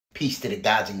Peace to the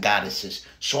gods and goddesses.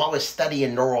 So I was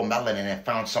studying neuromelanin and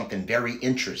found something very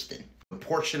interesting. The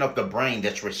portion of the brain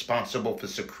that's responsible for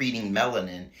secreting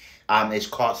melanin is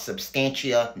called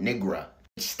substantia nigra.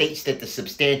 It states that the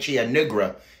substantia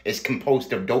nigra is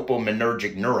composed of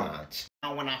dopaminergic neurons.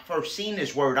 Now, when I first seen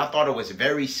this word, I thought it was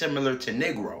very similar to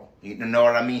Negro. You know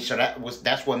what I mean? So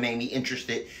that's what made me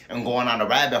interested in going on a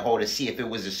rabbit hole to see if it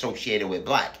was associated with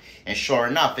black. And sure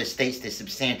enough, it states that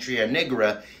substantia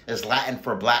nigra is Latin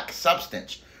for black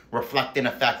substance, reflecting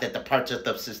the fact that the parts of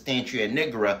the substantia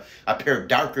nigra appear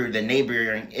darker than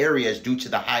neighboring areas due to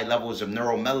the high levels of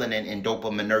neuromelanin and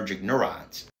dopaminergic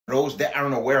neurons. For those that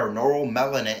aren't aware,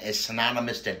 neuromelanin is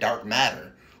synonymous to dark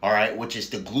matter, all right, which is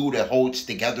the glue that holds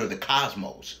together the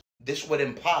cosmos. This would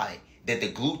imply that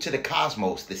the glue to the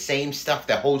cosmos, the same stuff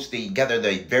that holds together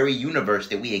the very universe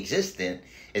that we exist in,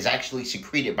 is actually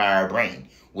secreted by our brain,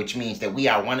 which means that we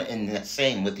are one and the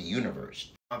same with the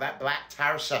universe. Now, that black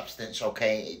tar substance,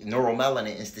 okay,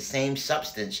 neuromelanin, is the same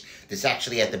substance that's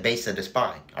actually at the base of the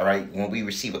spine, all right, when we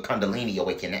receive a Kundalini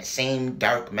awakening, that same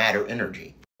dark matter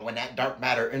energy. When that dark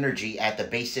matter energy at the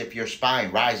base of your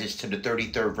spine rises to the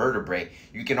 33rd vertebrae,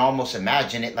 you can almost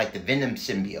imagine it like the venom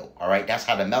symbiote, all right? That's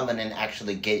how the melanin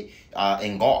actually get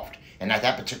engulfed. And at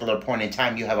that particular point in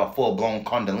time, you have a full-blown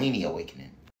Kundalini awakening.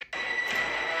 That's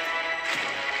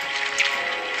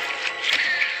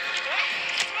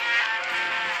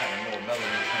how the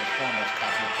neuromelanin transforms us,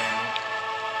 cosmic family.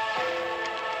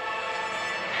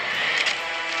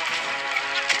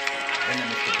 Venom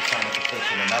is the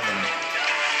personification of melanin.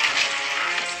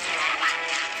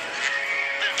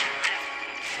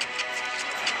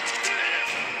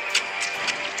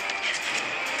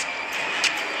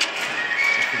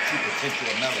 Potential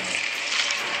of melanin.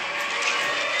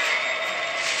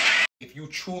 If you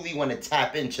truly want to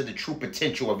tap into the true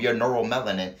potential of your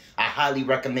neuromelanin, I highly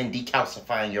recommend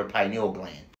decalcifying your pineal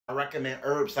gland. I recommend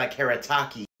herbs like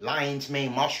haritaki, lion's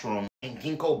mane mushroom, and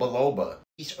ginkgo biloba.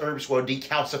 These herbs will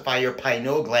decalcify your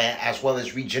pineal gland as well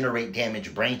as regenerate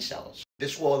damaged brain cells.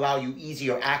 This will allow you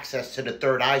easier access to the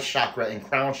third eye chakra and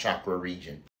crown chakra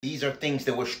region. These are things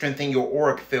that will strengthen your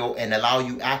auric field and allow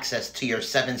you access to your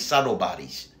 7 subtle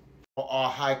bodies. For all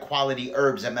high-quality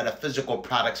herbs and metaphysical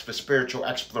products for spiritual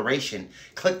exploration,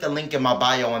 click the link in my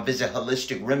bio and visit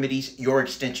Holistic Remedies, your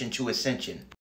extension to Ascension.